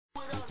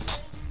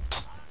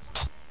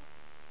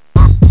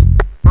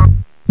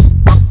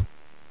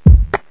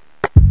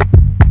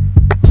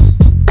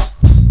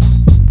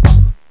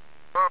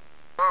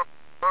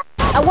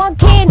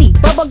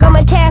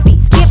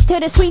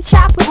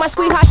my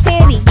sweetheart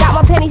Sandy. Got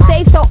my penny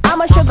safe, so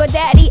I'm a sugar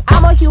daddy.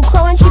 I'm a Hugh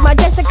Cronin, she my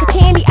Jessica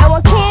Tandy. I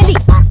want candy.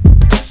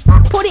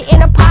 Put it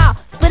in a pile,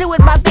 split it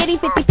with my bitty,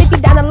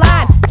 50-50 down the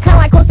line. Kinda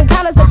like close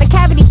encounters of the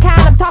cavity kind.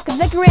 I'm talking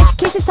licorice,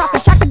 kisses,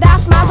 talking crocodile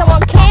smiles. I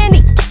want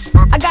candy.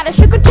 I got a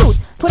sugar tooth.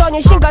 Put on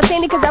your shin guard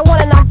Sandy, cause I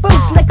wanna knock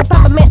boots. Lick a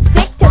peppermint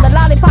stick till the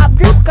lollipop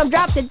droop. Come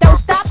drop it, don't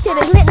stop till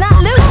it's lit, not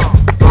loose.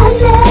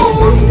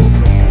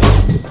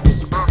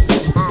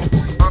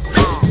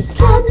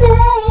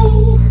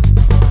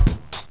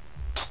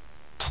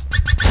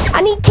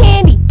 I need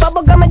candy,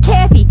 bubblegum and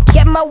taffy.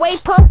 Get my way,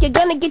 punk, you're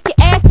gonna get your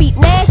ass beat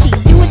nasty.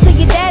 Do it to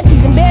your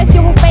daddies, embarrass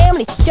your whole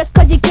family. Just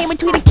cause you came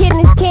between a kid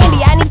and his candy.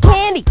 I need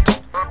candy,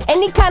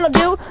 any kind will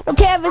do. Don't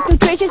care if it's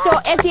nutritious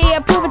or FDA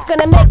approved. It's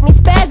gonna make me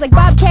spaz like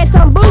bobcats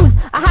on booze.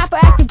 A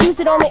hyperactive juice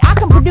that only I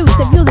can produce.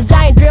 If you're the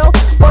giant drill,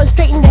 going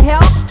straight into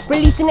hell,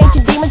 releasing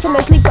ancient demons from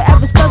their sleep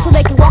forever spell, so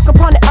they can walk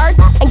upon the earth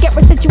and get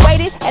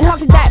resituated and hawk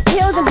the diet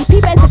pills and be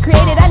people enter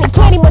created. I need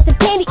candy, want the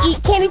candy,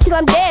 eat candy till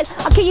I'm dead.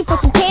 I'll kill you for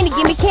some candy,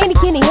 give me candy,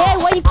 candy head.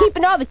 Why you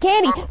keeping all the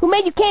candy? Who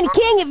made you candy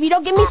king? If you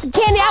don't give me some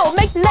candy, I will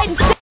make the ladies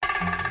sick.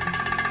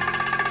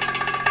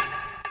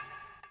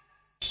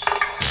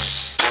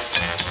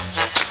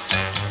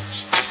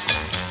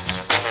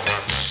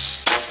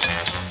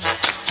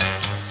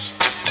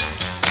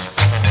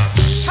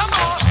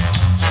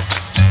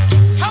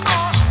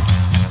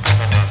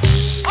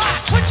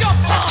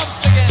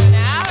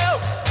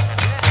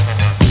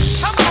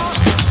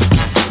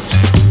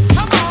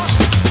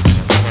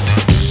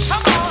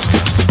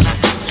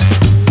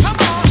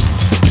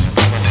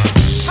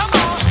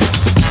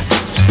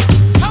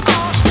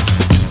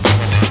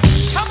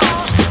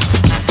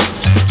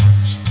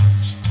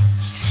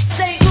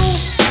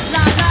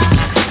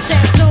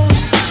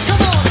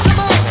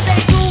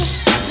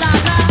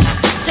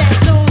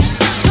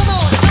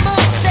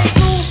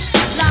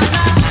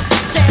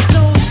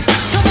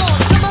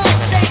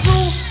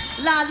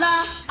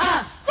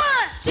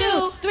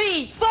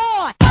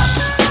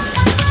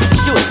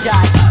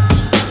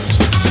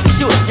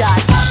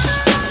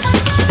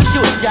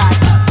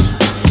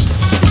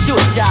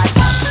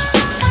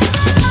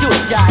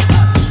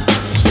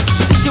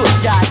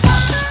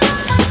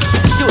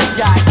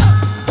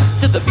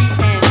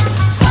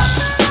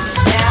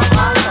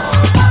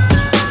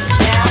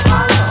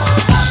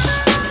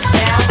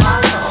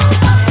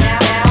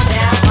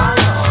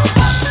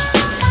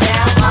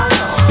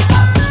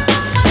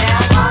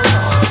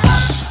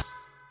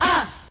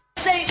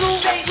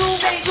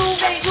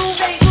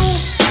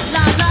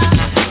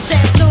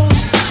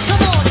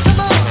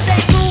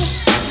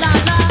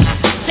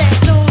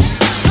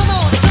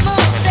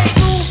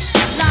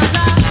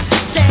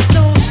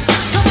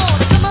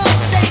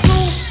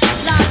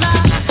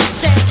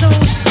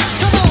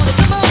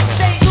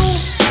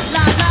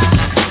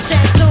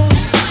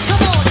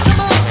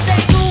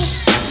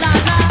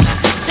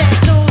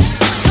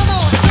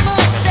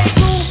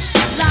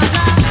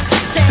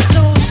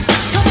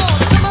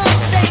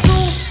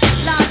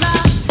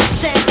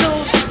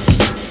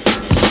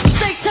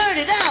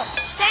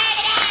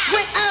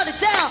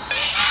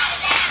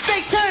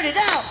 Turn it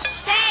out.